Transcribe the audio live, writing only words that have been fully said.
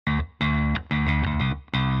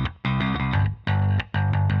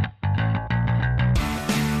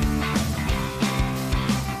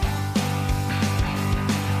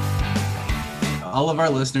all of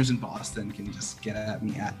our listeners in Boston can just get at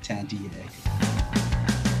me at Tantier.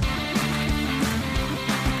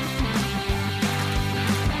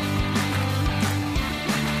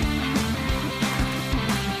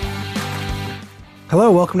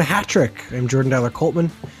 Hello, welcome to Hat Trick. I'm Jordan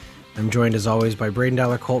Dowler-Coltman. I'm joined as always by Braden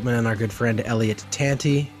Dowler-Coltman and our good friend Elliot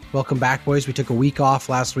Tanti. Welcome back, boys. We took a week off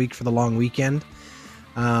last week for the long weekend.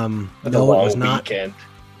 Weekend.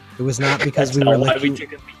 It was not because we were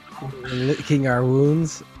licking our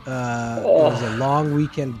wounds. It was a long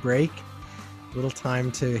weekend break. A little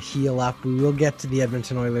time to heal up. We will get to the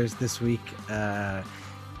Edmonton Oilers this week. We're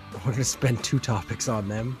going to spend 2 topics on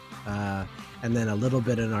them. And then a little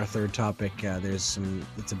bit in our third topic, it's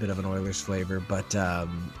a bit of an Oilers flavor, but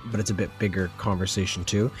it's a bit bigger conversation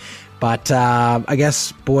too. But I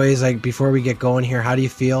guess, boys, like before we get going here, how do you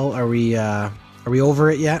feel? Are we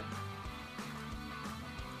over it yet?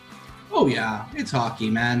 Oh yeah, it's hockey,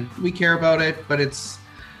 man. We care about it, but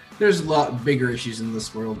there's a lot bigger issues in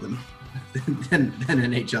this world than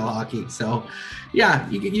NHL hockey. So yeah,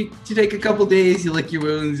 you take a couple days, you lick your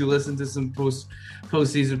wounds, you listen to some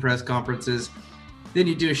postseason press conferences, then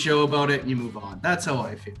you do a show about it and you move on. That's how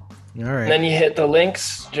I feel. All right. And then you hit the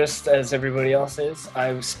links just as everybody else is.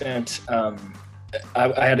 I spent I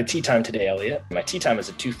had a tea time today, Elliot. My tea time is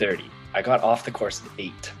at 2:30. I got off the course at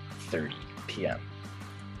 8:30 p.m.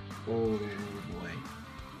 Oh boy.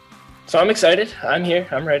 So I'm excited. I'm here.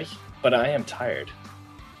 I'm ready, but I am tired.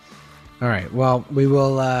 All right. Well, we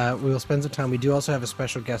will spend some time. We do also have a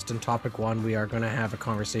special guest in topic 1. We are going to have a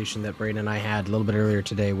conversation that Braden and I had a little bit earlier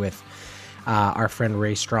today with our friend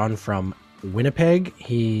Ray Strawn from Winnipeg.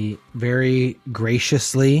 He very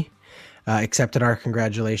graciously accepted our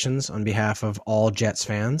congratulations on behalf of all Jets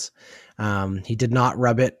fans. He did not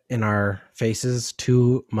rub it in our faces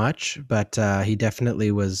too much, but he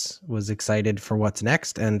definitely was excited for what's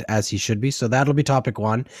next, and as he should be. So that'll be topic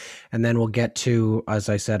 1, and then we'll get to, as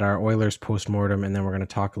I said, our Oilers postmortem, and then we're going to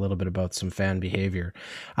talk a little bit about some fan behavior.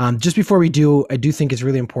 Just before we do, I do think it's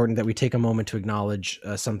really important that we take a moment to acknowledge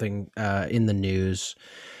something in the news.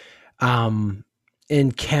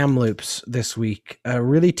 In Kamloops this week, a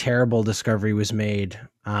really terrible discovery was made.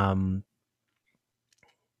 The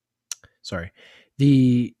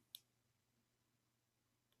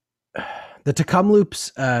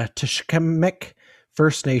Tecumloops Tishkamekw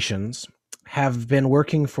First Nations have been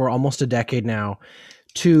working for almost a decade now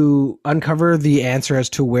to uncover the answer as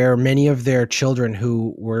to where many of their children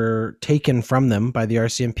who were taken from them by the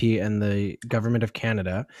RCMP and the Government of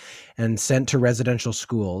Canada and sent to residential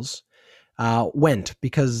schools went,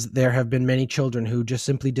 because there have been many children who just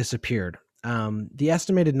simply disappeared. The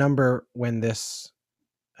estimated number when this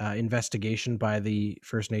investigation by the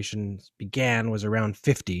First Nations began was around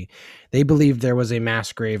 50. They believed there was a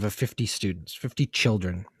mass grave of 50 students, 50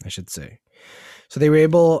 children, I should say. So they were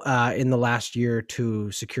able in the last year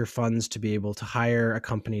to secure funds to be able to hire a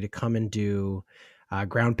company to come and do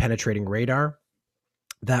ground penetrating radar.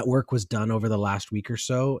 That work was done over the last week or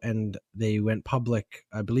so, and they went public,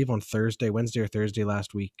 I believe on Wednesday or Thursday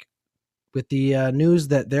last week, with the news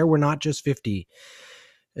that there were not just 50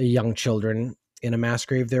 young children in a mass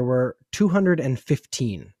grave. There were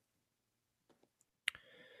 215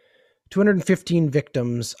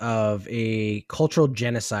 victims of a cultural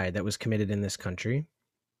genocide that was committed in this country.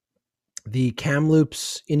 The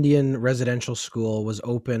Kamloops Indian Residential School was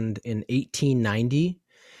opened in 1890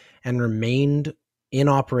 and remained in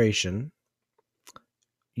operation,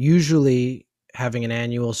 usually having an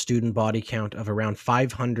annual student body count of around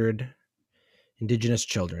 500 Indigenous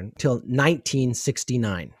children, till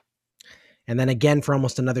 1969. And then again, for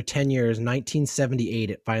almost another 10 years, 1978,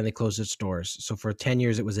 it finally closed its doors. So for 10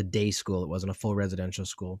 years, it was a day school. It wasn't a full residential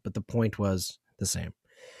school, but the point was the same.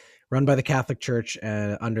 Run by the Catholic Church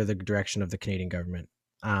under the direction of the Canadian government.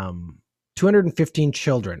 215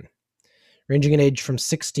 children, ranging in age from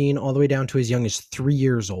 16 all the way down to as young as 3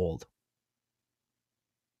 years old.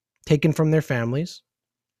 Taken from their families,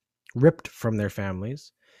 ripped from their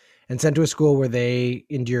families, and sent to a school where they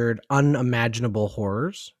endured unimaginable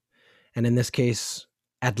horrors. And in this case,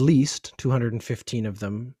 at least 215 of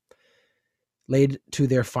them laid to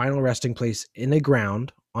their final resting place in a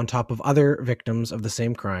ground on top of other victims of the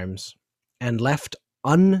same crimes and left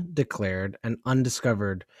undeclared and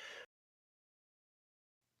undiscovered.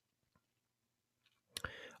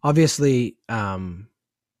 Obviously,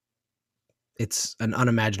 it's an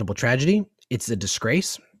unimaginable tragedy. It's a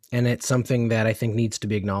disgrace, and it's something that I think needs to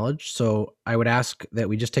be acknowledged. So I would ask that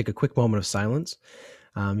we just take a quick moment of silence.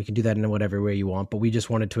 You can do that in whatever way you want, but we just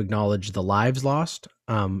wanted to acknowledge the lives lost,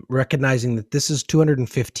 recognizing that this is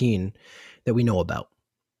 215 that we know about.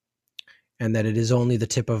 and that it is only the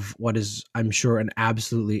tip of what is, I'm sure, an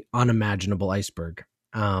absolutely unimaginable iceberg.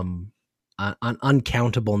 An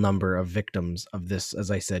uncountable number of victims of this, as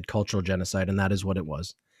I said, cultural genocide, and that is what it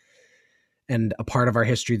was. And a part of our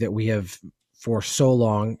history that we have for so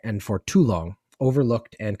long and for too long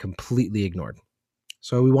overlooked and completely ignored.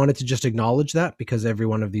 So we wanted to just acknowledge that, because every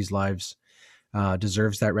one of these lives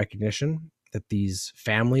deserves that recognition, that these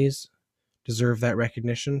families deserve that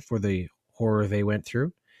recognition for the horror they went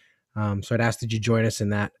through. So I'd ask that you join us in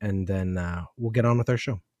that, and then we'll get on with our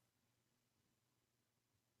show.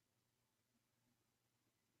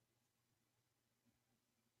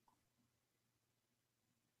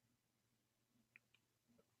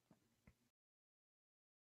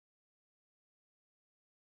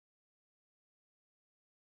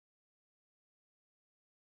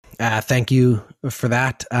 Thank you for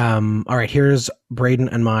that. All right, here's Braden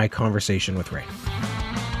and my conversation with Ray.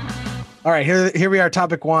 All right, here we are,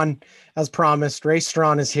 topic one. As promised, Ray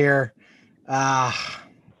Strawn is here.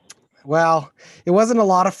 Well, it wasn't a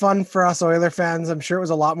lot of fun for us Oiler fans. I'm sure it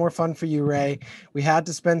was a lot more fun for you, Ray. We had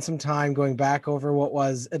to spend some time going back over what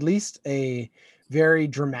was at least a very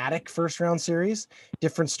dramatic first round series.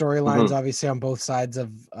 Different storylines, obviously, on both sides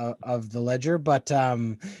of the ledger. But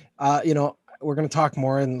we're going to talk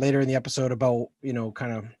more later in the episode about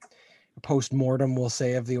kind of post-mortem, we'll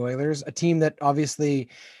say, of the Oilers, a team that obviously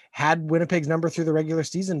had Winnipeg's number through the regular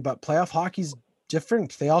season, but playoff hockey's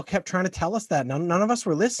different. They all kept trying to tell us that. None of us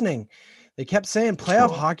were listening. They kept saying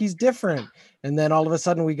playoff hockey's different. And then all of a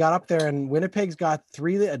sudden we got up there and Winnipeg's got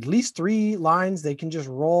at least three lines. They can just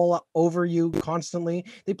roll over you constantly.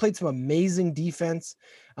 They played some amazing defense.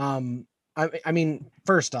 I mean,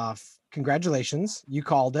 first off, congratulations. You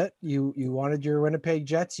called it. You wanted your Winnipeg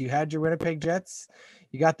Jets. You had your Winnipeg Jets.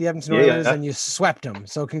 You got the Edmonton Oilers and you swept them.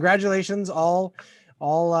 So congratulations, all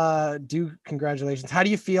congratulations. How do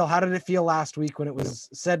you feel? How did it feel last week when it was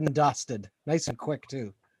said and dusted? Nice and quick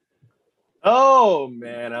too. Oh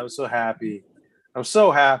man, I'm so happy.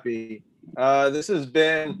 This has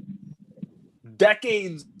been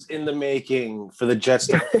decades in the making for the Jets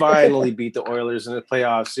to finally beat the Oilers in the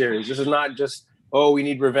playoff series. This is not just, we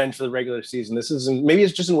need revenge for the regular season. This isn't, maybe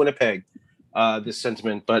it's just in Winnipeg, this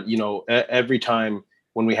sentiment, but every time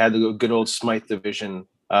when we had the good old Smythe division,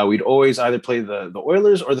 we'd always either play the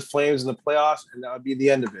Oilers or the Flames in the playoffs, and that would be the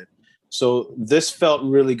end of it. So this felt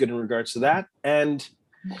really good in regards to that. And,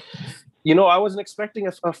 I wasn't expecting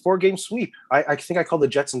a 4-game sweep. I think I called the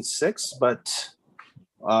Jets in 6, but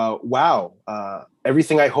wow.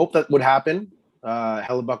 Everything I hoped that would happen,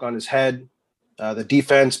 Hellebuck on his head, the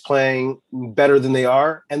defense playing better than they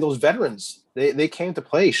are, and those veterans, they came to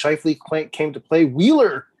play. Scheifele came to play.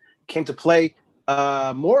 Wheeler came to play.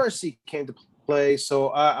 Morrissey came to play.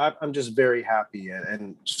 So I'm just very happy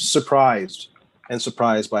and surprised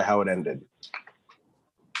by how it ended.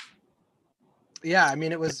 Yeah, I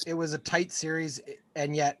mean, it was a tight series,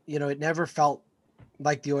 and yet it never felt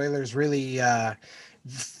like the Oilers really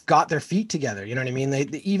got their feet together. You know what I mean? They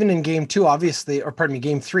even in game 2, obviously, or pardon me,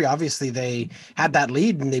 game 3, obviously they had that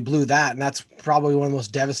lead and they blew that. And that's probably one of the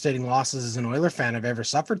most devastating losses as an Oiler fan I've ever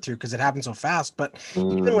suffered through, because it happened so fast. But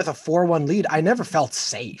even with a 4-1 lead, I never felt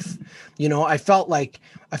safe. I felt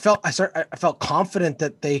confident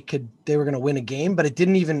that they were going to win a game, but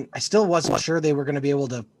I still wasn't sure they were going to be able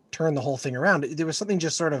to turn the whole thing around. There was something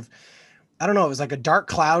just sort of, I don't know, it was like a dark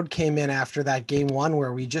cloud came in after that game 1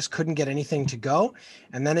 where we just couldn't get anything to go.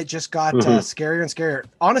 And then it just got scarier and scarier.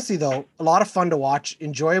 Honestly, though, a lot of fun to watch,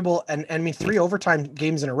 enjoyable. And I mean, 3 overtime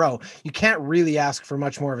games in a row. You can't really ask for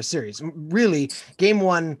much more of a series. Really, game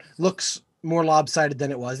 1 looks more lopsided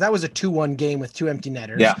than it was. That was a 2-1 game with 2 empty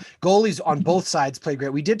netters. Yeah. Goalies on both sides played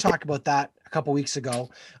great. We did talk about that a couple weeks ago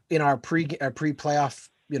in our pre-playoff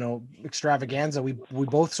extravaganza. We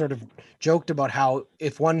both sort of joked about how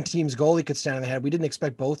if one team's goalie could stand on the head, we didn't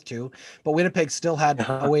expect both to, but Winnipeg still had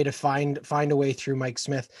a way to find a way through Mike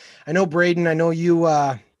Smith. I know, Braden,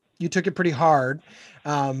 you took it pretty hard,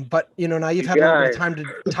 but now you've had a little bit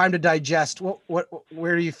of time to digest. Where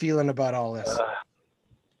are you feeling about all this?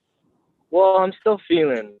 Well, I'm still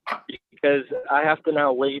feeling, because I have to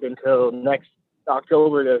now wait until next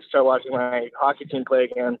October to start watching my hockey team play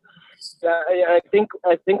again. Yeah, I think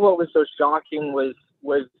what was so shocking was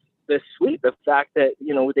this sweep, the fact that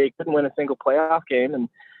they couldn't win a single playoff game, and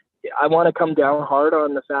I want to come down hard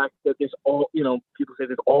on the fact that people say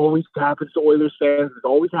this always happens to Oilers fans, this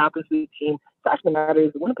always happens to the team. The fact of the matter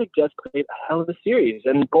is, the Winnipeg Jets played a hell of a series,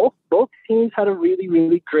 and both teams had a really,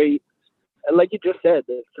 really great like you just said,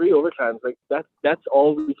 the 3 overtimes, like that's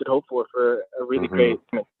all we could hope for a really great.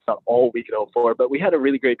 I mean, it's not all we could hope for, but we had a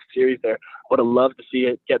really great series there. Would have loved to see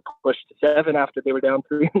it get pushed to 7 after they were down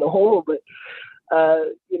 3 in the hole, but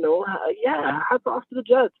hats off to the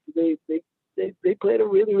Jets. They played a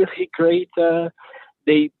really, really great.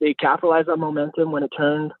 They capitalized on momentum when it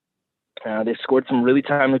turned. They scored some really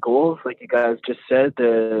timely goals, like you guys just said.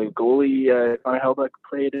 The goalie Connor Hellebuck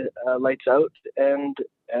played lights out, and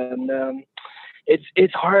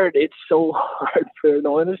it's hard. It's so hard for an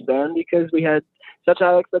Oilers fan because we had such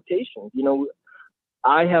high expectations.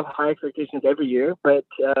 I have high expectations every year, but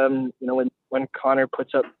when Connor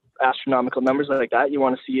puts up astronomical numbers like that, you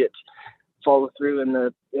want to see it follow through in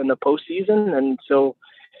the postseason, and so.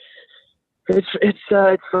 It's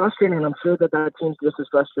frustrating. I'm sure that team's just as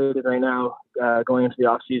frustrated right now going into the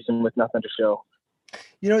off season with nothing to show.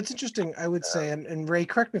 It's interesting. I would say, and Ray,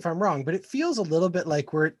 correct me if I'm wrong, but it feels a little bit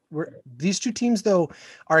like we're these two teams though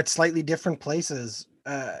are at slightly different places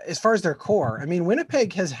as far as their core. I mean,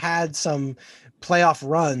 Winnipeg has had some playoff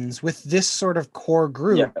runs with this sort of core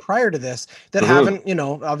group prior to this that haven't,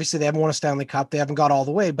 obviously they haven't won a Stanley Cup, they haven't got all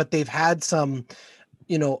the way, but they've had some.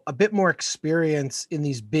 A bit more experience in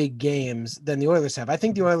these big games than the Oilers have. I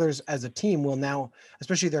think the Oilers as a team will now,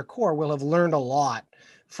 especially their core, will have learned a lot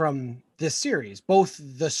from this series, both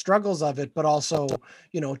the struggles of it, but also,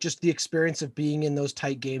 just the experience of being in those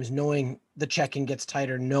tight games, knowing the checking gets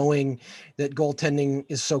tighter, knowing that goaltending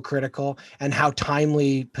is so critical and how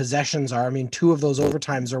timely possessions are. I mean, 2 of those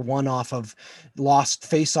overtimes are one off of lost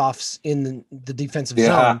faceoffs in the defensive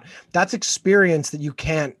zone. That's experience that you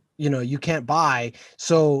can't buy.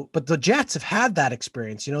 So, but the Jets have had that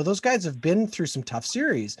experience. Those guys have been through some tough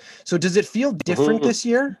series. So does it feel different this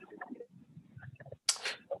year?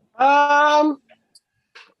 I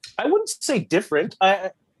wouldn't say different.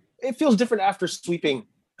 It feels different after sweeping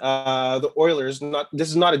the Oilers. This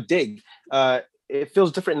is not a dig. It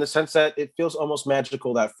feels different in the sense that it feels almost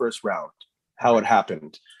magical that first round, how it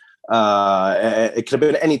happened. It could have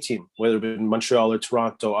been any team, whether it been Montreal or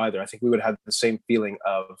Toronto either. I think we would have the same feeling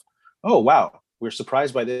of, oh, wow, we're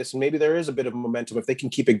surprised by this. And maybe there is a bit of momentum. If they can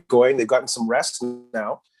keep it going, they've gotten some rest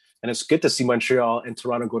now. And it's good to see Montreal and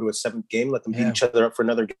Toronto go to a 7th game, let them beat each other up for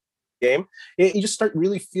another game. You just start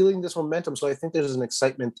really feeling this momentum. So I think there's an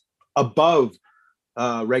excitement above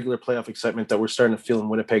regular playoff excitement that we're starting to feel in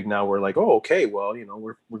Winnipeg now. We're like, oh, okay, well,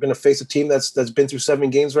 we're going to face a team that's been through 7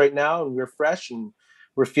 games right now, and we're fresh and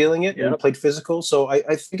we're feeling it. And we played physical. So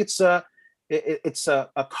I think it's a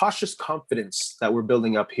cautious confidence that we're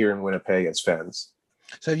building up here in Winnipeg as fans.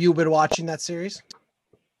 So have you been watching that series?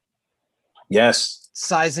 Yes.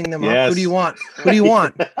 Sizing them up. Who do you want?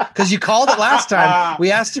 Because you called it last time.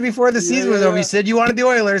 We asked you before the season was over. You said you wanted the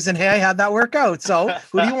Oilers, and hey, I had that work out. So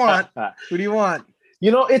who do you want?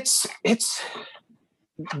 It's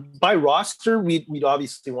by roster, we'd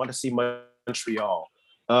obviously want to see Montreal.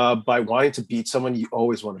 By wanting to beat someone, you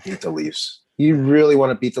always want to beat the Leafs. You really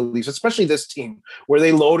want to beat the Leafs, especially this team where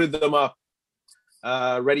they loaded them up,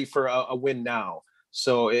 ready for a win now.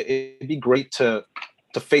 So it'd be great to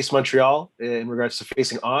face Montreal in regards to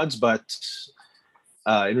facing odds, but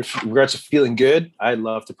in regards to feeling good, I'd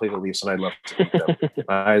love to play the Leafs and I'd love to beat them.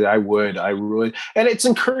 I would. And it's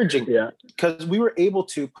encouraging because we were able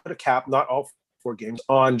to put a cap, not all 4 games,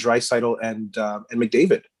 on Draisaitl and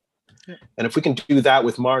McDavid. Yeah. And if we can do that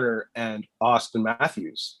with Marner and Austin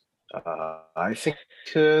Matthews, I think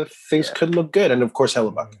things could look good. And of course,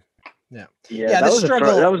 Hellebuck. Yeah, that was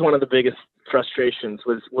that was one of the biggest frustrations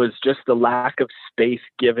was just the lack of space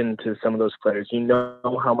given to some of those players.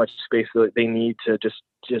 How much space they need to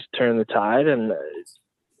just turn the tide, and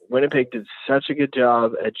Winnipeg did such a good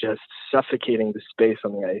job at just suffocating the space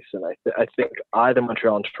on the ice. And I think either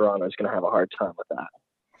Montreal and Toronto is going to have a hard time with that.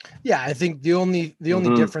 Yeah, I think the only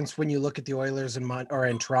difference when you look at the Oilers in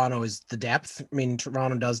Toronto is the depth. I mean,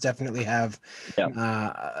 Toronto does definitely have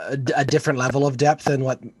a different level of depth than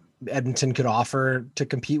what Edmonton could offer to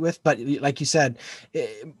compete with. But like you said,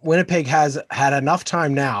 Winnipeg has had enough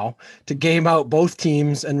time now to game out both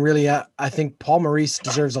teams. And really, I think Paul Maurice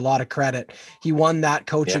deserves a lot of credit. He won that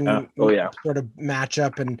coaching sort of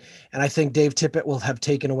matchup. And I think Dave Tippett will have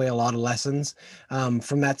taken away a lot of lessons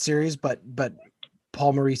from that series. But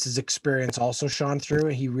Paul Maurice's experience also shone through.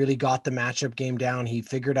 He really got the matchup game down. He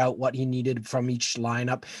figured out what he needed from each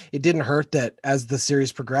lineup. It didn't hurt that as the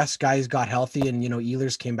series progressed, guys got healthy, and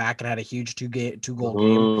Ehlers came back and had a huge two-goal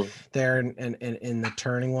game there in the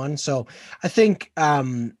turning one. So I think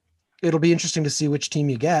it'll be interesting to see which team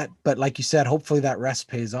you get. But like you said, hopefully that rest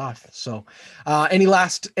pays off. So any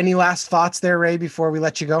last thoughts there, Ray, before we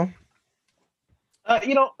let you go?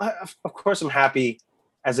 Of course, I'm happy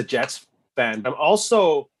as a Jets fan. I'm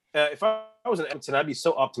also, if I was in Edmonton, I'd be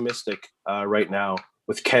so optimistic right now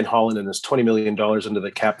with Ken Holland and his $20 million under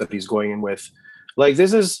the cap that he's going in with. Like,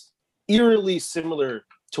 this is eerily similar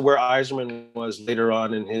to where Yzerman was later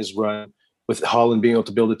on in his run, with Holland being able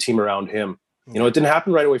to build a team around him. You know, it didn't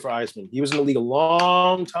happen right away for Yzerman. He was in the league a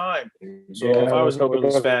long time. So if I was an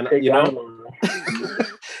Oilers fan, you know,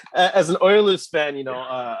 as an Oilers fan, you know,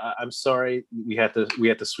 I'm sorry we had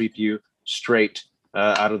to sweep you straight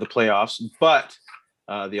out of the playoffs, but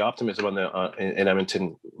the optimism in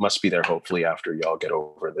Edmonton must be there, hopefully, after y'all get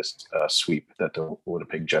over this sweep that the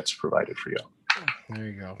Winnipeg Jets provided for y'all. There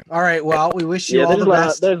you go. All right. Well, we wish you all the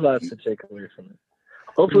best. There's lots to take away from it.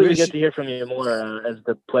 Hopefully we get to hear from you more as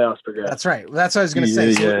the playoffs progress. That's right. That's what I was going to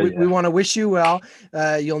say. So we want to wish you well.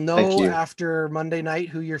 You'll know after Monday night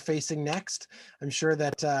who you're facing next. I'm sure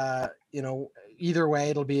that, you know, either way,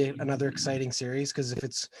 it'll be another exciting series, because if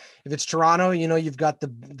it's Toronto, you know, you've got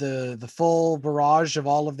the full barrage of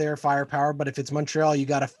all of their firepower. But if it's Montreal, you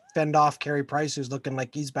got to fend off Carey Price, who's looking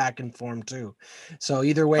like he's back in form too. So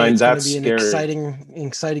either way, it's going to be an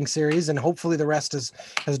exciting series, and hopefully the rest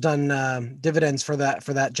has done dividends for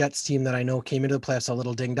that Jets team that I know came into the playoffs a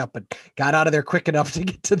little dinged up, but got out of there quick enough to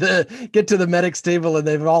get to the medics table, and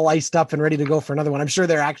they've all iced up and ready to go for another one. I'm sure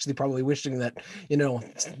they're actually probably wishing that, you know,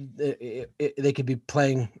 they could be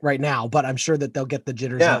playing right now, but I'm sure that they'll get the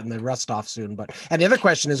jitters out and the rust off soon. And the other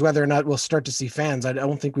question is whether or not we'll start to see fans. I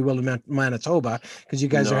don't think we will in Manitoba, because you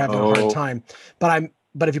guys are having a hard time.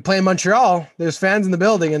 But if you play in Montreal, there's fans in the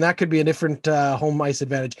building, and that could be a different home ice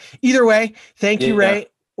advantage. Either way, thank you, Ray.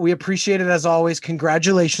 We appreciate it as always.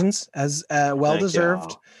 Congratulations, as well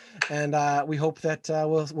deserved. And we hope that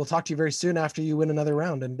we'll talk to you very soon after you win another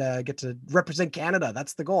round and get to represent Canada.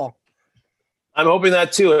 That's the goal. I'm hoping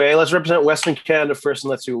that too. Hey, let's represent Western Canada first, and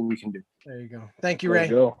let's see what we can do. There you go. Thank you, Ray.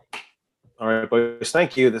 All right, boys.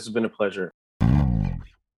 Thank you. This has been a pleasure.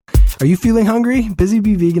 Are you feeling hungry? Busy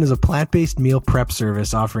Bee Vegan is a plant-based meal prep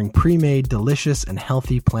service offering pre-made, delicious, and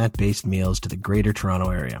healthy plant-based meals to the Greater Toronto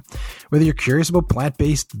Area. Whether you're curious about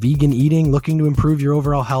plant-based vegan eating, looking to improve your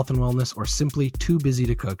overall health and wellness, or simply too busy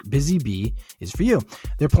to cook, Busy Bee is for you.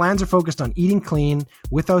 Their plans are focused on eating clean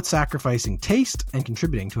without sacrificing taste and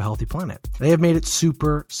contributing to a healthy planet. They have made it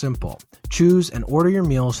super simple. Choose and order your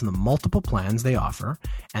meals from the multiple plans they offer,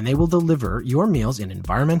 and they will deliver your meals in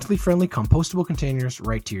environmentally friendly, compostable containers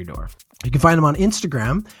right to your door. You can find them on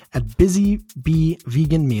Instagram at Busy Bee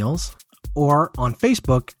Vegan Meals or on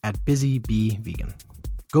Facebook at Busy Bee Vegan.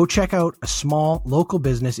 Go check out a small local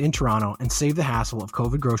business in Toronto and save the hassle of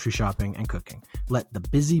COVID grocery shopping and cooking. Let the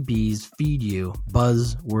Busy Bees feed you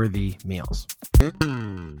buzz-worthy meals.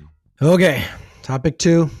 Okay, topic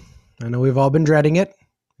 2. I know we've all been dreading it.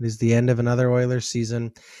 It is the end of another Oilers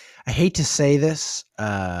season. I hate to say this,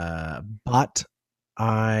 but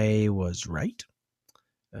I was right.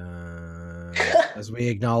 As we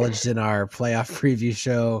acknowledged in our playoff preview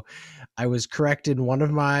show, I was correct in one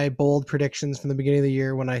of my bold predictions from the beginning of the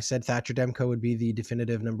year when I said Thatcher Demko would be the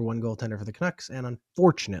definitive number 1 goaltender for the Canucks. And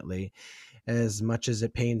unfortunately, as much as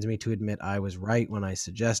it pains me to admit I was right when I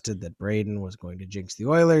suggested that Braden was going to jinx the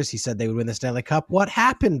Oilers, he said they would win the Stanley Cup. What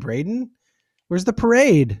happened, Braden? Where's the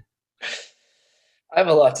parade? I have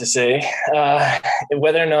a lot to say.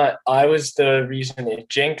 Whether or not I was the reason it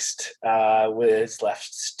jinxed was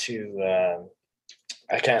left to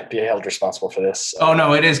I can't be held responsible for this. Oh,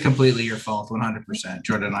 no, it is completely your fault, 100%.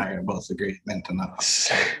 Jordan and I are both agreement on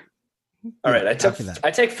that. All right,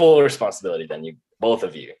 I take full responsibility then, you both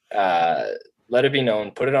of you. Let it be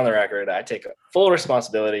known, put it on the record. I take full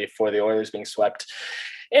responsibility for the Oilers being swept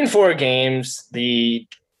in 4 games. The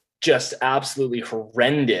just absolutely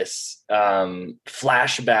horrendous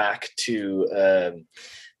flashback to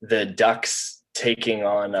the Ducks taking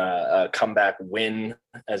on a comeback win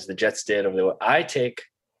as the Jets did over the. I take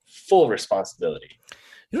full responsibility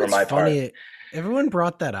for my part. Everyone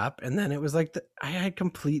brought that up, and then it was like I had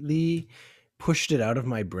completely pushed it out of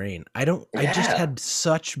my brain. I just had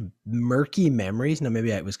such murky memories. Now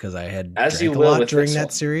maybe it was because I had drank a lot during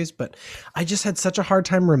that series, but I just had such a hard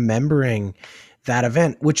time remembering that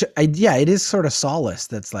event, which it is sort of solace.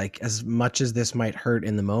 That's like, as much as this might hurt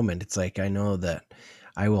in the moment, it's like, I know that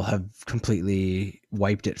I will have completely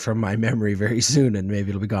wiped it from my memory very soon, and maybe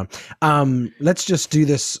it'll be gone. Let's just do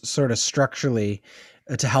this sort of structurally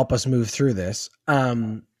to help us move through this.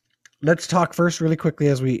 Let's talk first really quickly,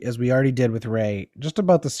 as we already did with Ray, just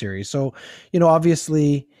about the series. So,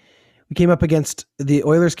 obviously the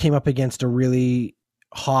Oilers came up against a really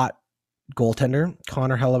hot goaltender.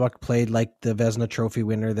 Connor Hellebuck played like the Vezina Trophy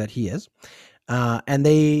winner that he is. And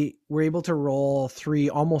they were able to roll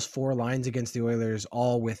almost 4 lines against the Oilers,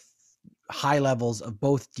 all with high levels of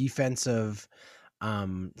both defensive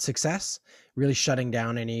success, really shutting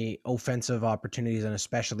down any offensive opportunities and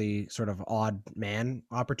especially sort of odd man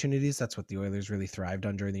opportunities. That's what the Oilers really thrived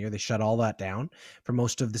on during the year. They shut all that down for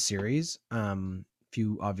most of the series.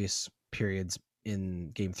 Few obvious periods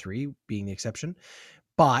in game 3 being the exception,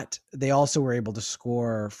 but they also were able to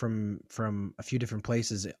score from a few different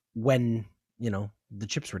places when, the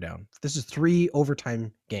chips were down. This is 3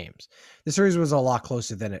 overtime games. The series was a lot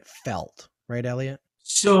closer than it felt, right, Elliot?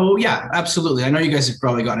 So yeah, absolutely. I know you guys have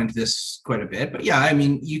probably gotten into this quite a bit, but yeah, I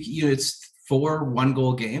mean, you it's 4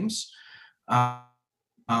 1-goal games.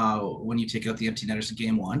 When you take out the empty netters in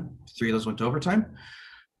game 1, 3 of those went to overtime.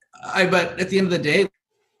 But at the end of the day,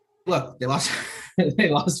 look, they lost. They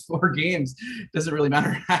lost 4 games. Doesn't really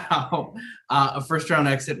matter how. A first-round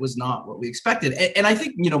exit was not what we expected. And I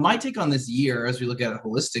think, my take on this year, as we look at it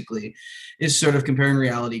holistically, is sort of comparing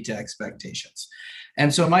reality to expectations.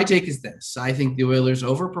 And so my take is this. I think the Oilers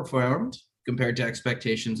overperformed compared to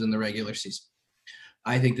expectations in the regular season.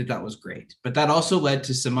 I think that was great. But that also led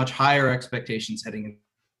to some much higher expectations heading into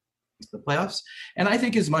the playoffs. And I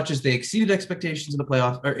think as much as they exceeded expectations in the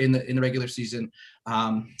playoffs or in the regular season,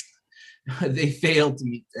 they failed to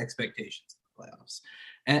meet expectations in the playoffs.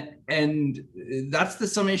 And that's the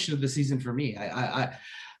summation of the season for me.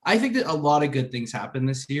 I think that a lot of good things happened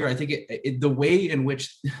this year. I think the way in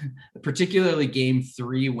which particularly game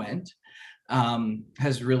 3 went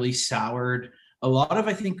has really soured a lot of,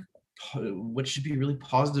 I think, what should be really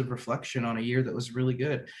positive reflection on a year that was really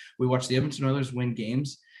good. We watched the Edmonton Oilers win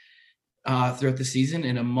games throughout the season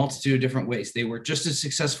in a multitude of different ways. They were just as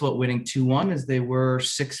successful at winning 2-1 as they were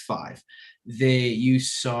 6-5. You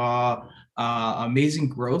saw amazing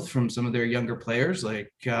growth from some of their younger players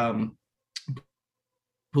like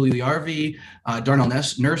Puljujärvi, Darnell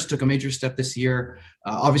Nurse took a major step this year.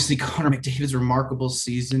 Obviously, Connor McDavid's remarkable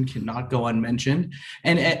season cannot go unmentioned,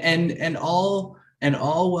 and all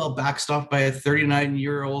well backstopped by a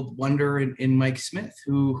 39-year-old wonder in Mike Smith,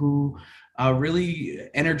 who really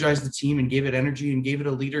energized the team and gave it energy and gave it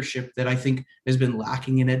a leadership that I think has been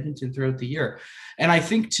lacking in Edmonton throughout the year. And I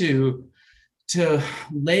think to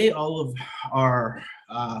lay all of our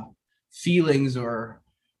feelings or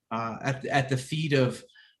at the feet of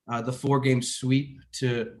the 4-game sweep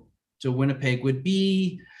to Winnipeg would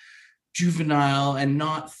be juvenile and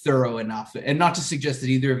not thorough enough. And not to suggest that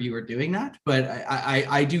either of you are doing that, but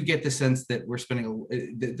I do get the sense that we're spending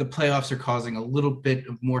the playoffs are causing a little bit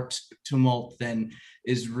of more tumult than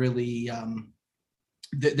is really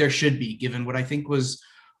there should be, given what I think was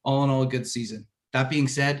all in all a good season. That being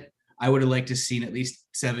said, I would have liked to have seen at least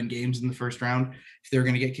 7 games in the first round if they were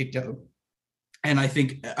going to get kicked out. And I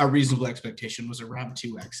think a reasonable expectation was a round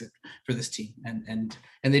 2 exit for this team, and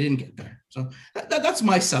they didn't get there. So that's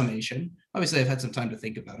my summation. Obviously, I've had some time to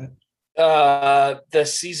think about it. The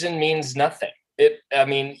season means nothing.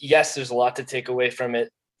 Yes, there's a lot to take away from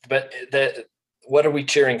it, but what are we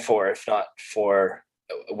cheering for if not for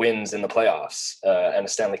wins in the playoffs and a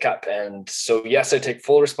Stanley Cup? And so, yes, I take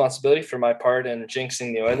full responsibility for my part in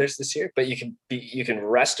jinxing the Oilers this year, but you can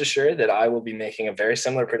rest assured that I will be making a very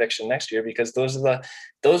similar prediction next year, because those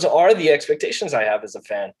are the expectations I have as a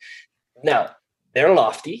fan. Now, they're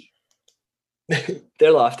lofty.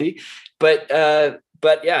 They're lofty, but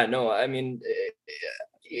yeah, no, I mean,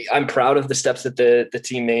 I'm proud of the steps that the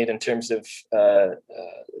team made in terms of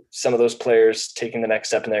some of those players taking the next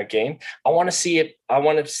step in their game. I want to see it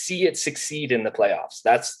succeed in the playoffs.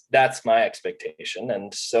 That's my expectation.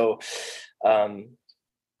 And so I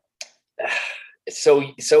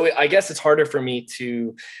guess it's harder for me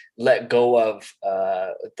to let go of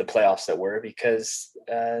the playoffs that were, because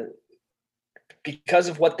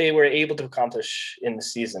of what they were able to accomplish in the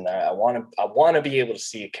season. I want to be able to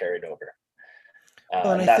see it carried over.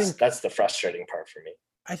 That's the frustrating part for me.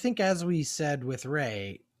 I think, as we said with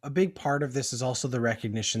Ray, a big part of this is also the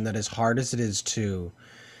recognition that, as hard as it is to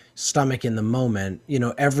stomach in the moment,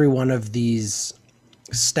 every one of these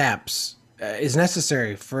steps is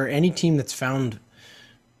necessary for any team that's found,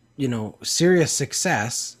 serious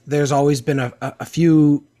success. There's always been a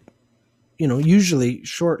few, usually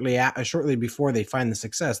shortly before they find the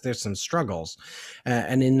success, there's some struggles.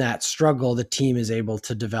 And in that struggle, the team is able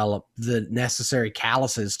to develop the necessary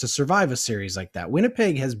calluses to survive a series like that.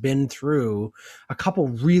 Winnipeg has been through a couple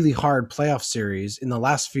really hard playoff series in the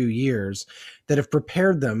last few years that have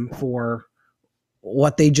prepared them for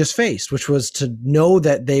what they just faced, which was to know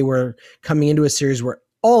that they were coming into a series where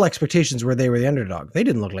all expectations were they were the underdog. They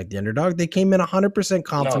didn't look like the underdog. They came in 100%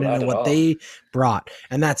 confident in what they brought.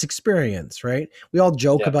 And that's experience, right? We all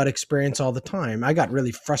joke about experience all the time. I got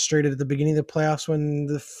really frustrated at the beginning of the playoffs when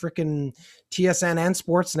the freaking TSN and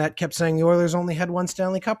Sportsnet kept saying the Oilers only had one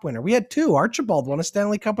Stanley Cup winner. We had two. Archibald won a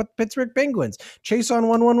Stanley Cup with Pittsburgh Penguins. Chiasson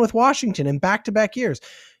won one with Washington in back-to-back years.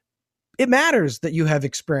 It matters that you have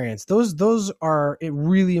experience. Those are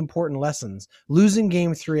really important lessons. Losing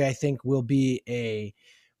game 3, I think, will be a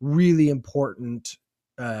really important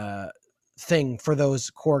thing for those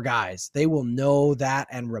core guys. They will know that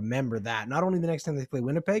and remember that. Not only the next time they play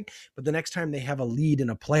Winnipeg, but the next time they have a lead in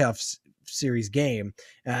a playoff series game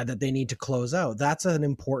that they need to close out. That's an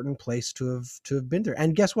important place to have been there.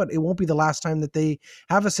 And guess what? It won't be the last time that they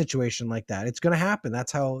have a situation like that. It's going to happen.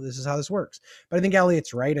 This is how this works. But I think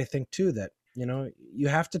Elliot's right. I think too that, you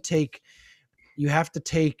have to take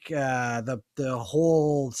the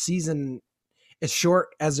whole season as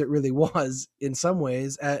short as it really was in some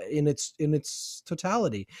ways in its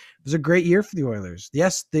totality. It was a great year for the Oilers.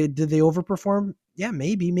 Yes, did they overperform? Yeah,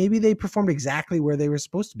 maybe they performed exactly where they were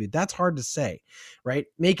supposed to be. That's hard to say, right?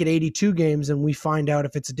 Make it 82 games and we find out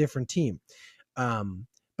if it's a different team.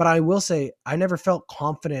 But I will say I never felt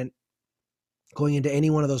confident going into any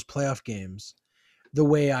one of those playoff games the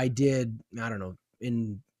way I did, I don't know,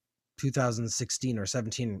 in 2016 or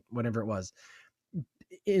 17, whatever it was,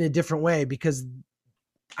 in a different way, because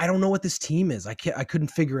I don't know what this team is. I couldn't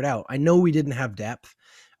figure it out. I know we didn't have depth.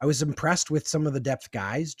 I was impressed with some of the depth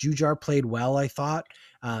guys. Jujar played well, I thought.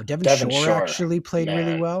 Devin Shore actually played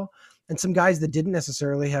really well. And some guys that didn't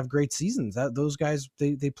necessarily have great seasons. Those guys,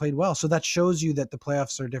 they played well. So that shows you that the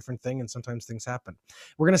playoffs are a different thing and sometimes things happen.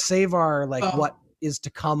 We're going to save our what is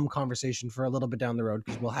to come conversation for a little bit down the road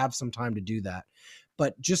because we'll have some time to do that.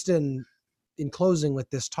 But just in closing with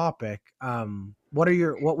this topic, what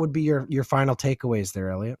would be your final takeaways there,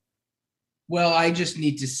 Elliot? Well, I just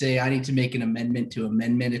need to say I need to make an amendment to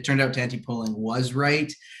amendment. It turned out Tanti Pulling was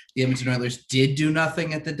right. The Edmonton Oilers did do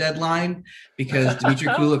nothing at the deadline because Dmitry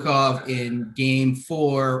Kulikov in game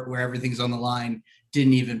 4, where everything's on the line,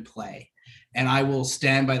 didn't even play. And I will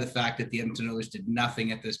stand by the fact that the Edmonton Oilers did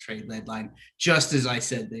nothing at this trade deadline, just as I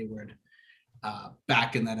said they would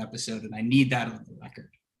back in that episode. And I need that on the record.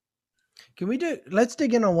 Let's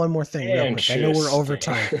dig in on one more thing real quick. I know we're over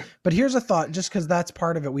time, but here's a thought, just because that's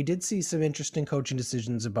part of it. We did see some interesting coaching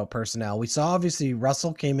decisions about personnel. We saw, obviously,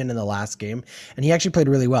 Russell came in the last game, and he actually played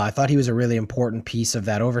really well. I thought he was a really important piece of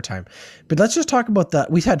that overtime. But let's just talk about that.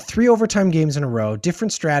 We've had 3 overtime games in a row,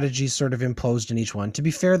 different strategies sort of imposed in each one. To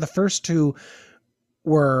be fair, the first 2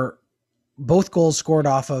 were both goals scored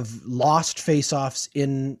off of lost faceoffs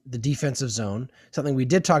in the defensive zone, something we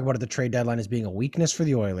did talk about at the trade deadline as being a weakness for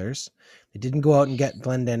the Oilers. They didn't go out and get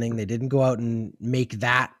Glendening. They didn't go out and make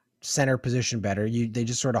that center position better. They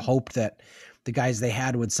just sort of hoped that the guys they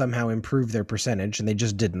had would somehow improve their percentage, and they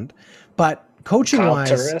just didn't. But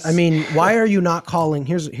coaching-wise, I mean, why are you not calling –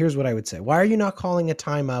 here's what I would say. Why are you not calling a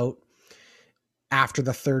timeout after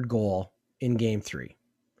the 3rd goal in Game 3?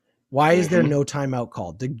 Why is there no timeout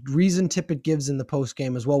called? The reason Tippett gives in the post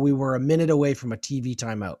game is, well, we were a minute away from a TV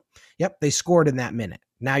timeout. Yep, they scored in that minute.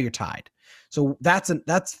 Now you're tied. So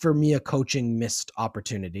that's for me a coaching missed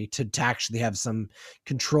opportunity to actually have some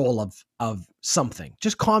control of something.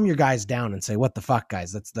 Just calm your guys down and say, what the fuck,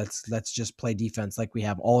 guys? Let's just play defense like we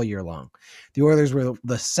have all year long. The Oilers were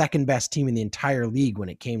the second best team in the entire league when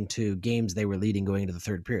it came to games they were leading going into the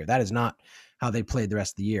 3rd period. That is not how they played the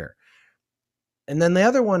rest of the year. And then the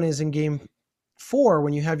other one is in Game 4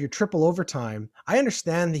 when you have your triple overtime. I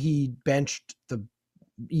understand that he benched the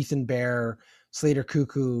Ethan Bear, Slater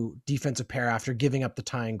Cuckoo defensive pair after giving up the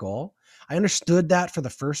tying goal. I understood that for the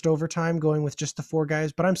first overtime going with just the 4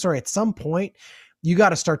 guys, but I'm sorry, at some point you got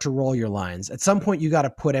to start to roll your lines. At some point you got to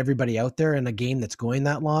put everybody out there in a game that's going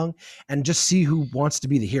that long and just see who wants to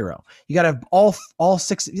be the hero. You got to have all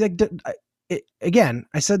 6. Again,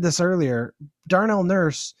 I said this earlier, Darnell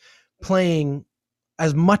Nurse playing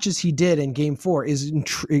as much as he did in Game 4 is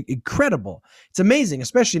incredible. It's amazing,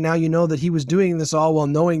 especially now you know that he was doing this all while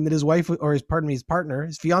knowing that his wife, or his partner,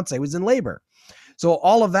 his fiance, was in labor. So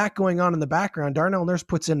all of that going on in the background, Darnell Nurse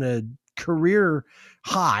puts in a career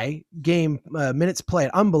high game minutes played,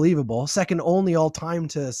 unbelievable, second only all time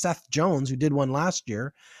to Seth Jones, who did one last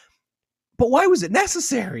year. But why was it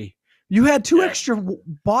necessary? You had 2 extra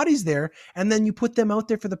bodies there, and then you put them out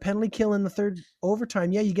there for the penalty kill in the 3rd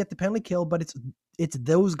overtime. Yeah, you get the penalty kill, but it's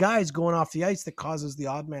those guys going off the ice that causes the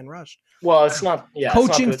odd man ruch. Well, it's not. Yeah,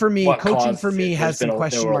 coaching for me has some question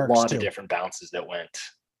marks. There were a lot of different bounces that went.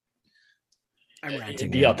 I'm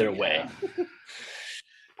ranting the other way.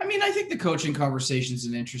 I mean, I think the coaching conversation is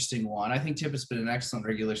an interesting one. I think Tipp has been an excellent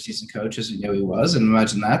regular season coach, as we knew he was. And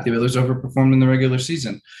imagine that. The Oilers overperformed in the regular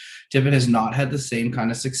season. Tippett has not had the same kind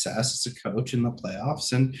of success as a coach in the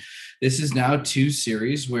playoffs. And this is now 2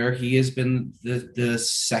 series where he has been the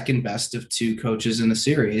second best of 2 coaches in a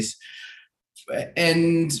series.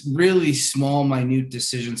 And really small, minute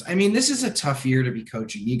decisions. I mean, this is a tough year to be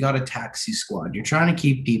coaching. You got a taxi squad. You're trying to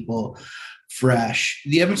keep people fresh.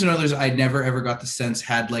 The Edmonton Oilers, I never ever got the sense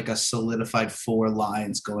had like a solidified 4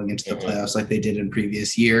 lines going into the playoffs like they did in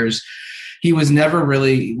previous years. He was never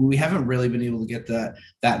really, we haven't really been able to get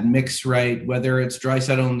that mix right, whether it's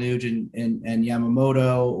Draisaitl, Nugent, and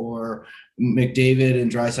Yamamoto, or McDavid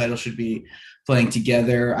and Draisaitl should be playing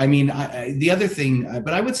together. I mean, the other thing,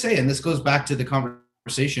 but I would say, and this goes back to the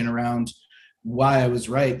conversation around why I was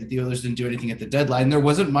right that the Oilers didn't do anything at the deadline. There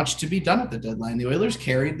wasn't much to be done at the deadline. The Oilers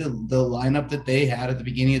carried the lineup that they had at the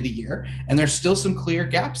beginning of the year, and there's still some clear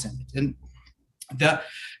gaps in it. And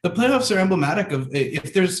the playoffs are emblematic of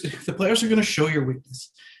if the players are going to show your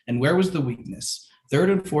weakness. And where was the weakness?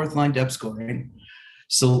 3rd and 4th line depth scoring,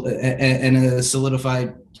 so and a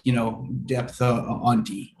solidified depth on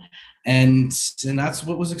D. And that's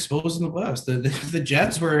what was exposed in the playoffs. The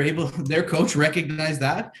Jets were able, their coach recognized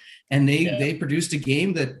that, and they produced a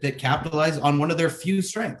game that capitalized on one of their few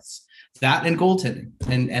strengths, that and goaltending.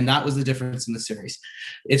 And that was the difference in the series.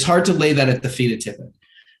 It's hard to lay that at the feet of Tippett.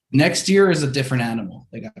 Next year is a different animal.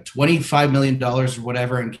 They got $25 million or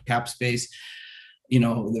whatever in cap space.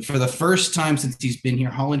 For the first time since he's been here,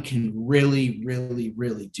 Holland can really, really,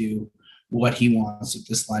 really do what he wants with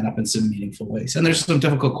this lineup in some meaningful ways. And there's some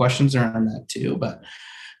difficult questions around that too. But,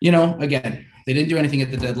 again, they didn't do anything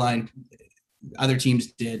at the deadline. Other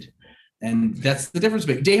teams did. And that's the difference.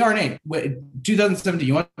 Desharnais, 2017,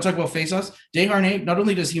 you want to talk about faceoffs? Desharnais, not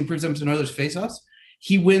only does he improve Edmonton Oilers faceoffs,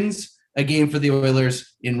 he wins a game for the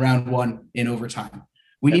Oilers in round 1 in overtime.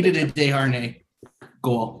 We needed a Desharnais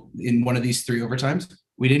goal in one of these 3 overtimes.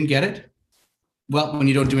 We didn't get it. Well, when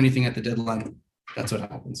you don't do anything at the deadline, that's what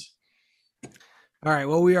happens. All right.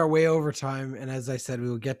 Well, we are way over time, and as I said, we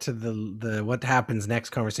will get to the what happens next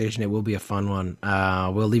conversation. It will be a fun one.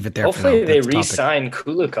 We'll leave it there. Hopefully, they re-sign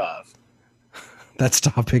Kulikov. That's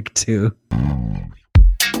topic 2.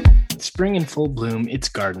 Spring in full bloom, it's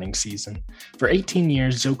gardening season. For 18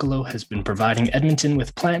 years, Zocalo has been providing Edmonton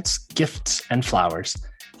with plants, gifts, and flowers.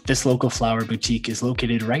 This local flower boutique is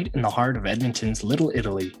located right in the heart of Edmonton's Little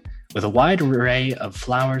Italy. With a wide array of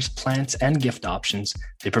flowers, plants, and gift options,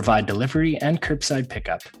 they provide delivery and curbside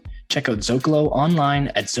pickup. Check out Zocalo online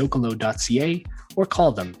at zocalo.ca or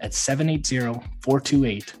call them at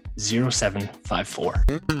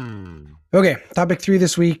 780-428-0754. Okay, topic 3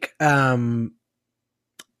 this week.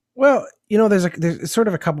 Well, there's sort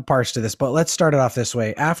of a couple parts to this, but let's start it off this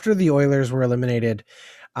way. After the Oilers were eliminated,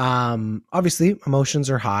 obviously emotions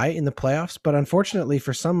are high in the playoffs, but unfortunately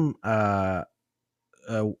for some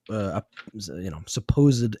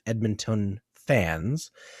supposed Edmonton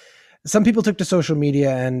fans, some people took to social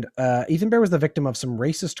media, and Ethan Bear was the victim of some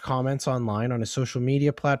racist comments online on his social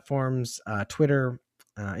media platforms, Twitter,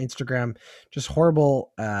 Instagram, just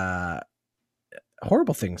horrible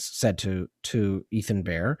things said to Ethan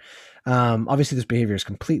Bear. Obviously this behavior is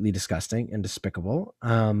completely disgusting and despicable.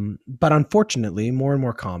 But unfortunately, more and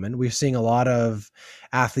more common. We're seeing a lot of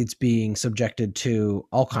athletes being subjected to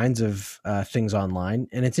all kinds of things online.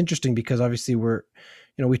 And it's interesting because obviously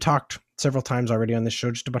we talked several times already on this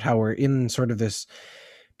show just about how we're in sort of this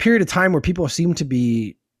period of time where people seem to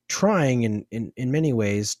be trying in many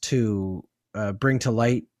ways to bring to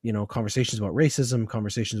light, conversations about racism,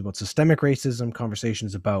 conversations about systemic racism,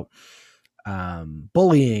 conversations about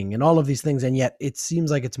bullying and all of these things. And yet it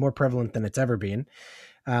seems like it's more prevalent than it's ever been.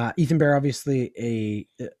 Ethan Bear, obviously a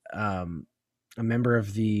member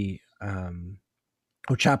of the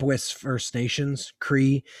Ochapawis First Nations,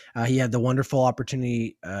 Cree. He had the wonderful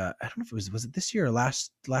opportunity. I don't know if it was it this year or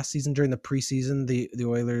last season during the preseason, the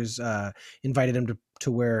Oilers invited him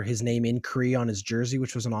to wear his name in Cree on his jersey,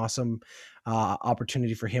 which was an awesome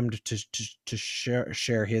opportunity for him to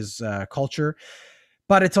share his culture.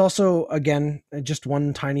 But it's also, again, just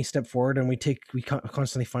one tiny step forward, and we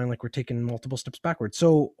constantly find like we're taking multiple steps backwards.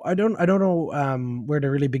 So I don't know where to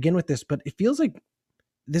really begin with this, but it feels like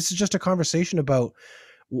this is just a conversation about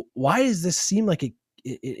why does this seem like it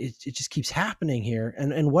just keeps happening here,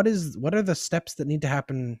 and what are the steps that need to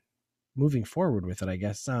happen moving forward with it, I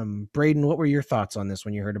guess. Braden, what were your thoughts on this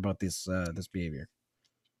when you heard about this behavior?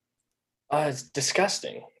 It's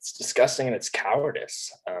disgusting. It's disgusting, and it's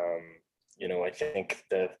cowardice. I think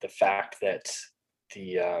the fact that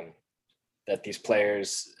that these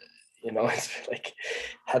players, it's like,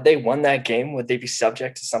 had they won that game, would they be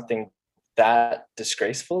subject to something that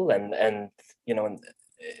disgraceful? And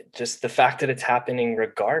just the fact that it's happening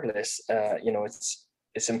regardless,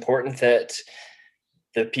 it's important that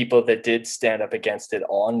the people that did stand up against it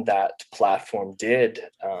on that platform did,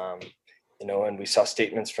 and we saw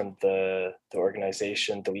statements from the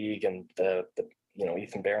organization, the league, and the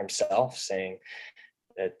Ethan Bear himself saying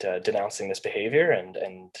that denouncing this behavior and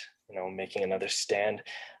making another stand.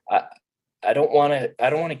 I don't want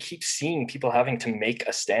to keep seeing people having to make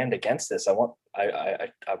a stand against this. I want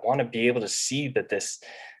to be able to see that this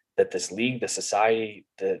league, the society,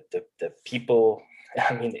 the people,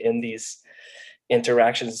 in these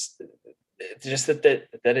interactions, just that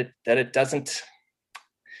it doesn't,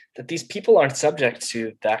 that these people aren't subject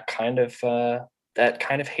to that kind of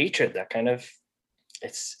hatred, that kind of,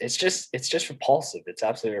 it's just repulsive. It's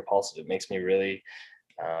absolutely repulsive. It makes me really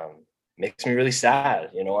sad.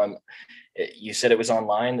 You said it was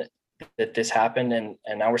online that this happened, and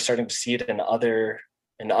now we're starting to see it in other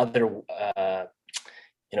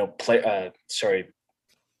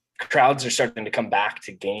crowds are starting to come back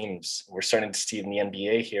to games. We're starting to see it in the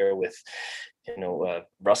NBA here with,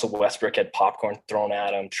 Russell Westbrook had popcorn thrown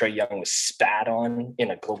at him. Trae Young was spat on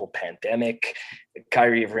in a global pandemic.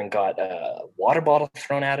 Kyrie Irving got a water bottle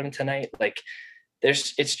thrown at him tonight. Like,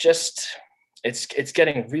 it's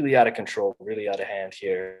getting really out of control, really out of hand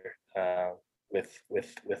here, with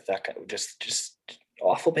that kind of just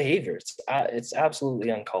awful behavior. It's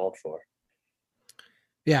absolutely uncalled for.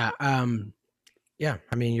 Yeah. Yeah.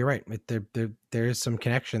 You're right. There is some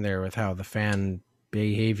connection there with how the fan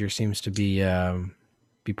behavior seems to be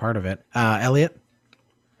part of it. Elliot?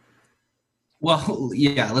 Well,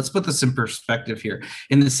 yeah, let's put this in perspective here.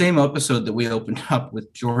 In the same episode that we opened up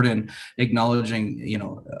with Jordan acknowledging,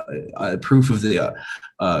 proof of the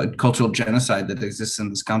cultural genocide that exists in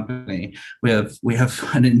this company, we have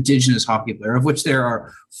an Indigenous hockey player, of which there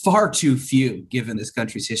are far too few given this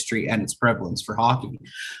country's history and its prevalence for hockey,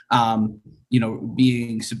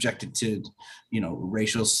 being subjected to,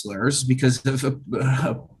 racial slurs because of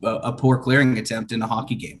a poor clearing attempt in a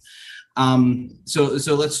hockey game.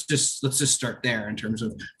 So let's just start there in terms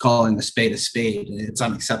of calling a spade a spade. It's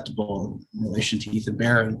unacceptable in relation to Ethan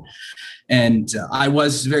Bear, and I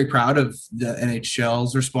was very proud of the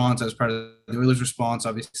NHL's response. I was proud of the Oilers' response.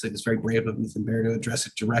 Obviously, it's very brave of Ethan Bear to address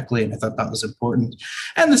it directly, and I thought that was important.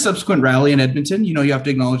 And the subsequent rally in Edmonton, you have to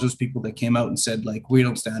acknowledge those people that came out and said, like, we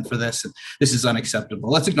don't stand for this, and this is unacceptable.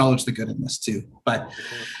 Let's acknowledge the good in this too. But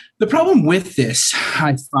the problem with this,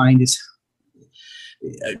 I find, is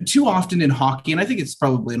too often in hockey, and I think it's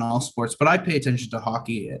probably in all sports, but I pay attention to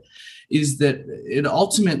hockey, is that it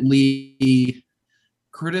ultimately,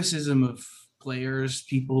 criticism of players,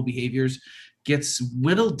 people, behaviors gets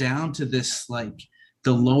whittled down to this, like,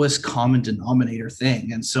 the lowest common denominator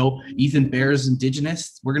thing. And so Ethan Bear is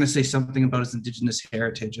Indigenous. We're going to say something about his Indigenous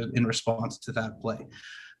heritage in response to that play.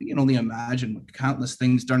 You can only imagine what countless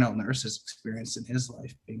things Darnell Nurse has experienced in his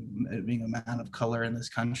life, being a man of color in this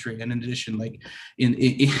country. And in addition, like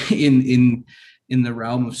in the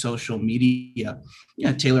realm of social media,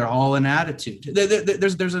 Taylor Hall and attitude.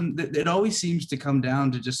 It always seems to come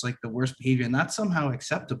down to just like the worst behavior, and that's somehow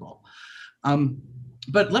acceptable.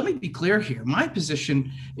 But let me be clear here. My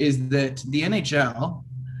position is that the NHL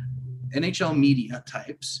media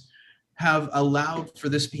types have allowed for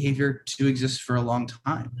this behavior to exist for a long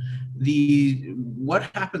time. What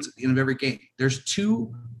happens at the end of every game? There's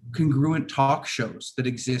two congruent talk shows that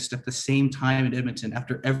exist at the same time in Edmonton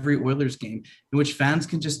after every Oilers game, in which fans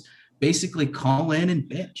can just basically call in and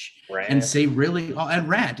bitch and say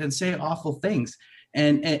rant and say awful things.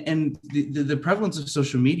 And the prevalence of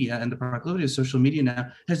social media and the proclivity of social media now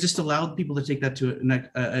has just allowed people to take that to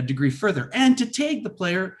a degree further, and to tag the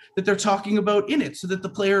player that they're talking about in it so that the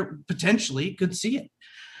player potentially could see it.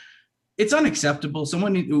 It's unacceptable.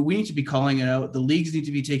 We need to be calling it out. The leagues need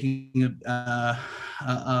to be taking a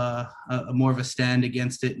more of a stand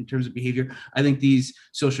against it in terms of behavior. I think these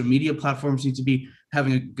social media platforms need to be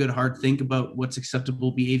having a good hard think about what's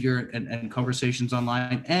acceptable behavior and conversations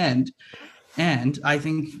online. And I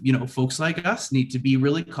think, folks like us need to be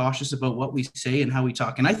really cautious about what we say and how we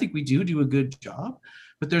talk. And I think we do a good job,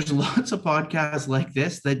 but there's lots of podcasts like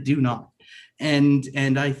this that do not. And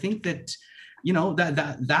I think that,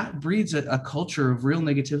 that breeds a culture of real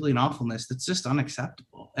negativity and awfulness that's just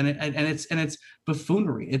unacceptable. And it's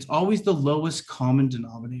buffoonery. It's always the lowest common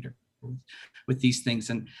denominator with these things.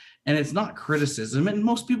 And it's not criticism. And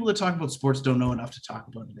most people that talk about sports don't know enough to talk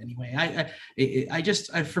about it anyway. I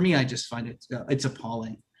just find it's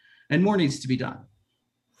appalling, and more needs to be done.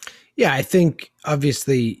 Yeah, I think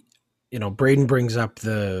obviously Braden brings up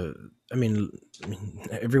I mean,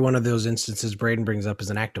 every one of those instances Braden brings up is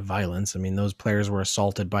an act of violence. I mean, those players were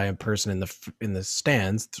assaulted by a person in the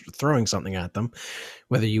stands throwing something at them.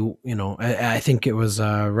 Whether I think it was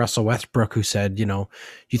Russell Westbrook who said,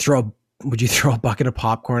 would you throw a bucket of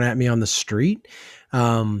popcorn at me on the street?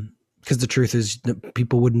 Because the truth is that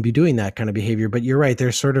people wouldn't be doing that kind of behavior. But you're right.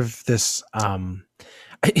 There's sort of this, I'm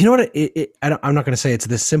not going to say it's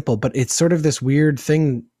this simple, but it's sort of this weird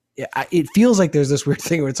thing. It feels like there's this weird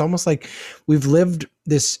thing where it's almost like we've lived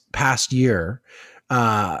this past year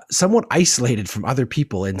somewhat isolated from other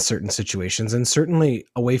people in certain situations, and certainly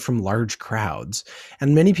away from large crowds.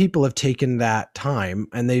 And many people have taken that time,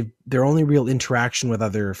 and their only real interaction with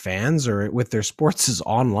other fans or with their sports is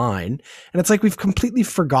online. And it's like we've completely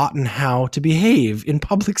forgotten how to behave in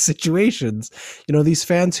public situations. These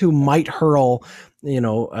fans who might hurl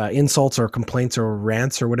insults or complaints or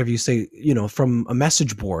rants or whatever you say, from a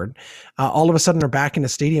message board, all of a sudden are back in a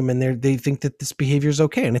stadium and they think that this behavior is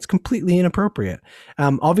okay, and it's completely inappropriate.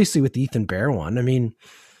 Obviously with the Ethan Bear one, I mean,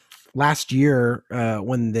 last year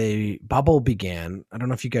when the bubble began, I don't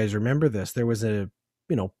know if you guys remember this, there was a,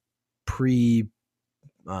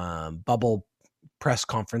 pre-bubble press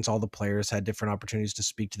conference. All the players had different opportunities to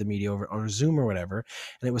speak to the media over Zoom or whatever.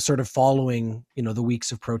 And it was sort of following, the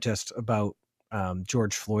weeks of protest about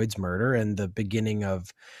George Floyd's murder and the beginning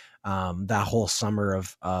of that whole summer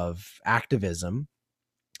of activism.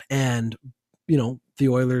 And, the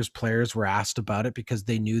Oilers players were asked about it because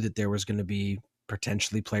they knew that there was going to be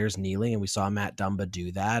potentially players kneeling. And we saw Matt Dumba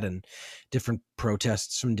do that, and different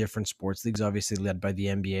protests from different sports leagues, obviously led by the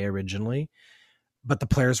NBA originally. But the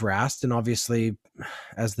players were asked, and obviously,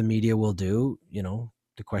 as the media will do,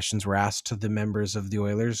 the questions were asked to the members of the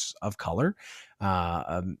Oilers of color,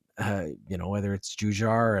 whether it's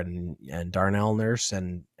Jujar and Darnell Nurse,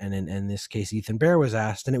 and in this case, Ethan Bear was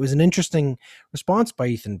asked. And it was an interesting response by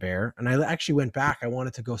Ethan Bear. And I actually went back. I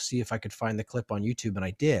wanted to go see if I could find the clip on YouTube, and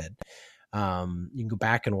I did. You can go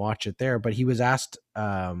back and watch it there. But he was asked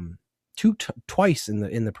twice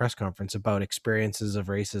in the press conference about experiences of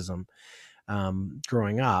racism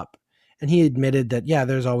growing up. And he admitted that, yeah,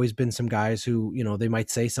 there's always been some guys who, they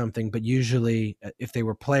might say something, but usually if they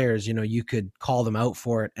were players, you could call them out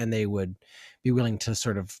for it and they would be willing to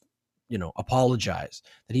sort of, apologize.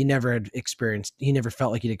 That he never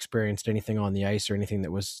felt like he'd experienced anything on the ice or anything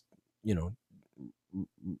that was,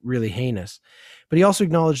 really heinous. But he also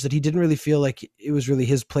acknowledged that he didn't really feel like it was really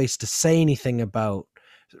his place to say anything about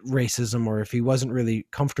racism, or if he wasn't really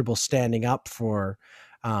comfortable standing up for,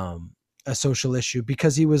 a social issue,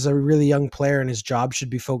 because he was a really young player and his job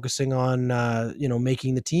should be focusing on,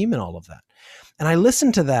 making the team and all of that. And I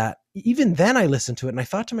listened to that. Even then I listened to it and I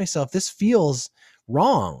thought to myself, this feels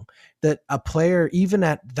wrong, that a player, even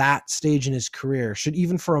at that stage in his career, should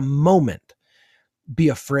even for a moment be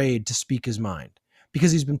afraid to speak his mind,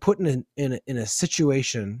 because he's been put in a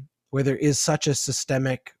situation where there is such a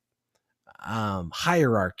systemic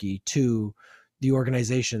hierarchy to the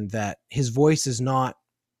organization that his voice is not,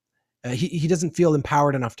 he doesn't feel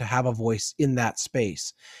empowered enough to have a voice in that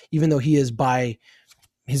space, even though he is by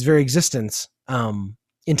his very existence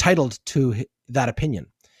entitled to that opinion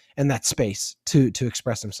and that space to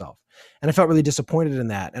express himself. And I felt really disappointed in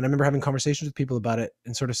that. And I remember having conversations with people about it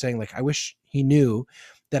and sort of saying, like, I wish he knew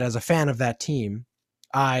that as a fan of that team,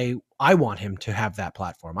 I want him to have that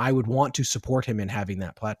platform. I would want to support him in having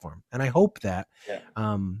that platform. And I hope that,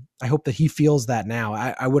 he feels that now.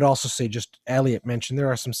 I would also say, just Elliot mentioned,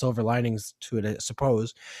 there are some silver linings to it, I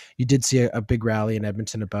suppose. You did see a big rally in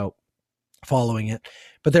Edmonton about following it,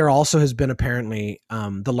 but there also has been apparently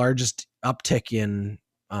the largest uptick in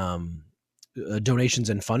donations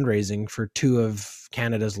and fundraising for two of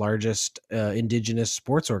Canada's largest Indigenous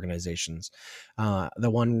sports organizations. The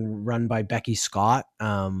one run by Becky Scott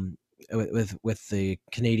with the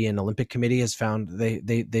Canadian Olympic Committee has found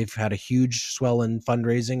they've had a huge swell in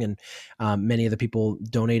fundraising, and many of the people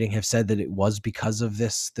donating have said that it was because of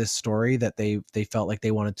this story that they felt like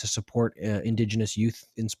they wanted to support Indigenous youth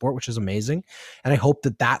in sport, which is amazing. And I hope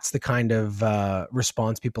that that's the kind of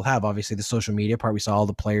response people have. Obviously, the social media part, we saw all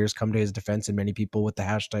the players come to his defense and many people with the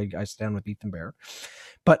hashtag I stand with Ethan Bear.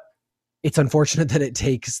 But it's unfortunate that it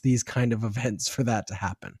takes these kind of events for that to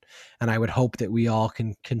happen. And I would hope that we all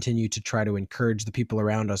can continue to try to encourage the people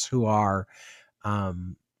around us who are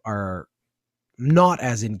not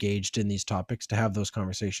as engaged in these topics to have those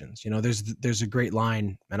conversations. There's a great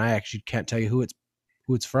line, and I actually can't tell you who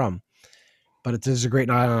it's from, but there's a great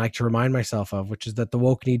line I like to remind myself of, which is that the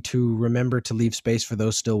woke need to remember to leave space for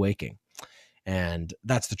those still waking. And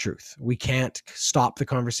that's the truth. We can't stop the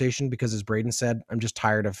conversation because, as Braden said, I'm just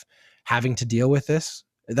tired of having to deal with this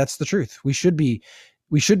That's the truth. We should be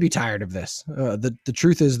tired of this. The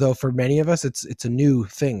truth is, though, for many of us, it's a new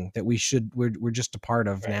thing that we're just a part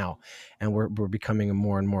of now, and we're becoming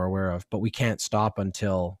more and more aware of. But we can't stop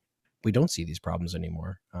until we don't see these problems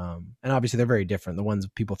anymore. And obviously, they're very different. The ones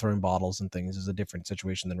people throwing bottles and things is a different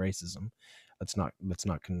situation than racism. Let's not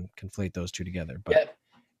conflate those two together. But yeah,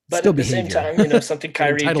 but still at the behavior. same time, something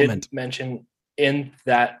Kyrie did mention in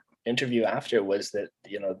that interview after was that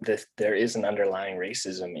there is an underlying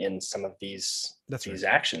racism in some of these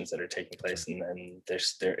actions that are taking place, and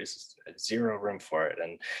there is zero room for it.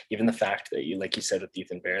 And even the fact that like you said with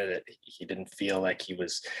Ethan Bear, that he didn't feel like he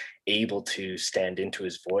was able to stand into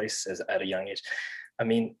his voice at a young age. I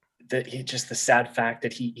mean, the sad fact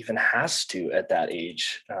that he even has to at that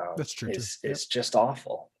age that's true is just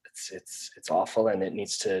awful. It's awful, and it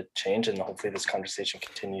needs to change, and hopefully this conversation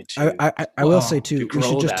continue to I will say too, we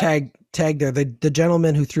should just that. tag there the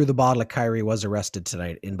gentleman who threw the bottle at Kyrie was arrested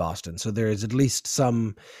tonight in Boston, so there is at least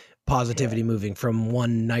some positivity moving from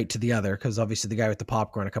one night to the other, because obviously the guy with the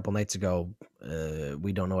popcorn a couple nights ago,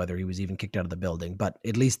 we don't know whether he was even kicked out of the building, but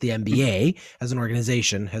at least the NBA as an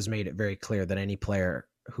organization has made it very clear that any player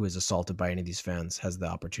who is assaulted by any of these fans has the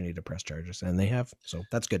opportunity to press charges, and they have. So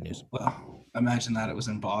that's good news. Well, imagine that it was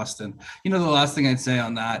in Boston. The last thing I'd say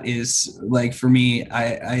on that is, like, for me,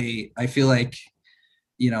 I feel like,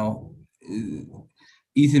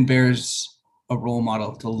 Ethan Bear's a role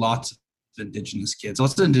model to lots of Indigenous kids,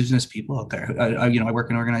 lots of Indigenous people out there. I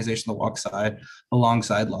work in an organization that walks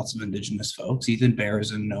alongside lots of Indigenous folks. Ethan Bear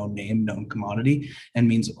is a known name, known commodity, and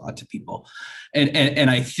means a lot to people. And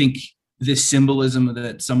I think this symbolism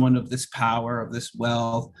that someone of this power, of this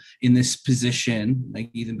wealth, in this position,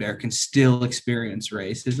 like Ethan Bear, can still experience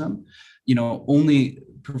racism, only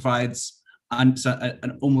provides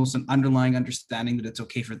almost an underlying understanding that it's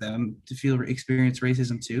okay for them to experience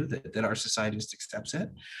racism too, that our society just accepts it.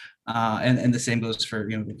 And the same goes for,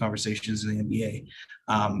 the conversations in the NBA.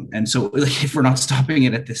 And so, like, if we're not stopping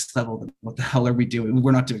it at this level, then what the hell are we doing?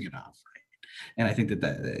 We're not doing enough. And I think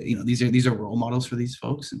that these are role models for these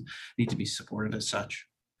folks and need to be supported as such.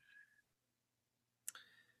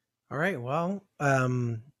 All right. Well,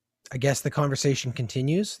 I guess the conversation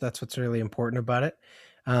continues. That's what's really important about it.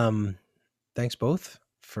 Thanks both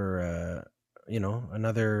for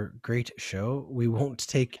another great show. We won't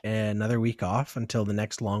take another week off until the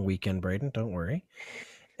next long weekend, Braden. Don't worry.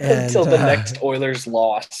 Until the next Oilers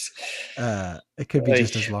loss. It could be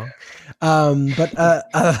just as long. But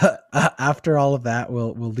after all of that,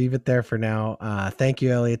 we'll leave it there for now. Thank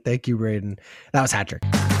you, Elliot. Thank you, Braden. That was Hat-Trick.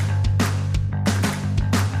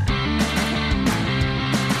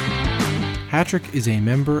 Hat-Trick is a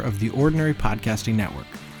member of the Ordinary Podcasting Network.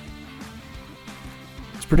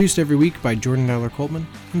 It's produced every week by Jordan Dowler-Coltman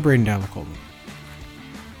and Braden Dowler-Coltman.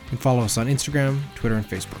 You can follow us on Instagram, Twitter, and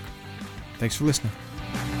Facebook. Thanks for listening.